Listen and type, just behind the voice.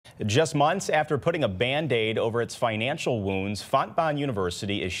Just months after putting a Band-Aid over its financial wounds, Fontbonne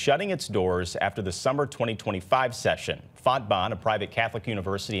University is shutting its doors after the summer 2025 session. Fontbonne, a private Catholic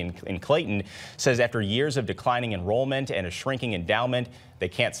university in Clayton, says after years of declining enrollment and a shrinking endowment, they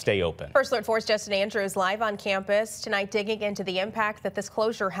can't stay open. First Alert 4's Justin Andrews live on campus tonight, digging into the impact that this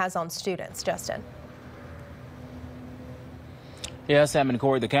closure has on students. Justin. Yes, Sam and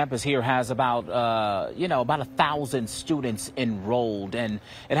Corey, the campus here has about 1,000 students enrolled, and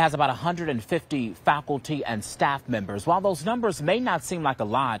it has about 150 faculty and staff members. While those numbers may not seem like a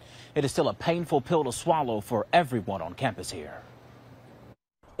lot, it is still a painful pill to swallow for everyone on campus here.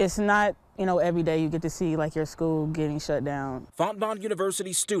 It's not, every day you get to see like your school getting shut down. Fontbonne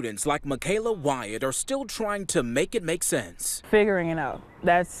University students like Michaela Wyatt are still trying to make it make sense. Figuring it out.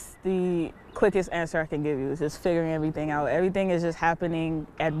 That's the quickest answer I can give you, is just figuring everything out. Everything is just happening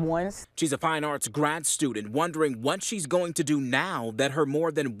at once. She's a fine arts grad student wondering what she's going to do now that her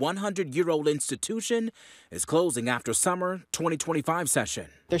more than 100-year-old institution is closing after summer 2025 session.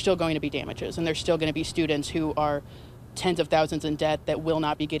 There's still going to be damages, and there's still going to be students who are tens of thousands in debt that will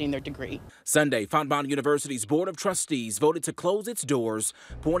not be getting their degree. Sunday, Fontbonne University's Board of Trustees voted to close its doors,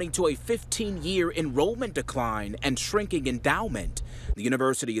 pointing to a 15-year enrollment decline and shrinking endowment. The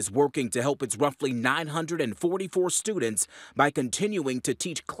university is working to help its roughly 944 students by continuing to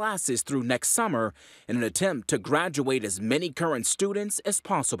teach classes through next summer in an attempt to graduate as many current students as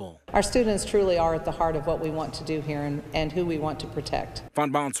possible. Our students truly are at the heart of what we want to do here and who we want to protect.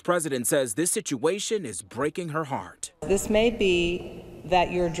 Fontbonne's president says this situation is breaking her heart. This may be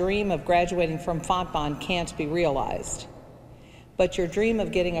that your dream of graduating from Fontbonne can't be realized, but your dream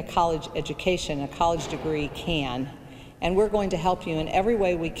of getting a college education, a college degree can, and we're going to help you in every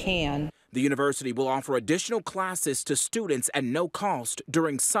way we can. The university will offer additional classes to students at no cost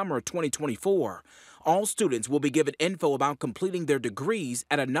during summer 2024. All students will be given info about completing their degrees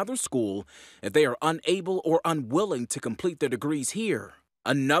at another school if they are unable or unwilling to complete their degrees here.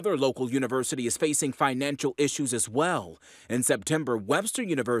 Another local university is facing financial issues as well. In September, Webster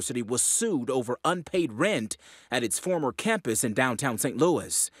University was sued over unpaid rent at its former campus in downtown St.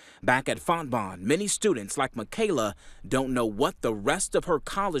 Louis. Back at Fontbonne, many students like Michaela don't know what the rest of her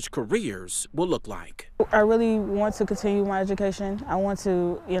college careers will look like. I really want to continue my education. I want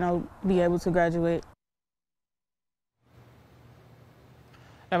to, be able to graduate.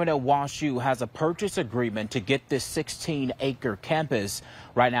 Now we know WashU has a purchase agreement to get this 16-acre campus.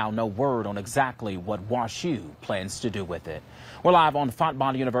 Right now, no word on exactly what WashU plans to do with it. We're live on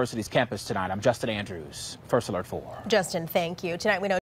Fontbonne University's campus tonight. I'm Justin Andrews, First Alert 4. Justin, thank you. Tonight we know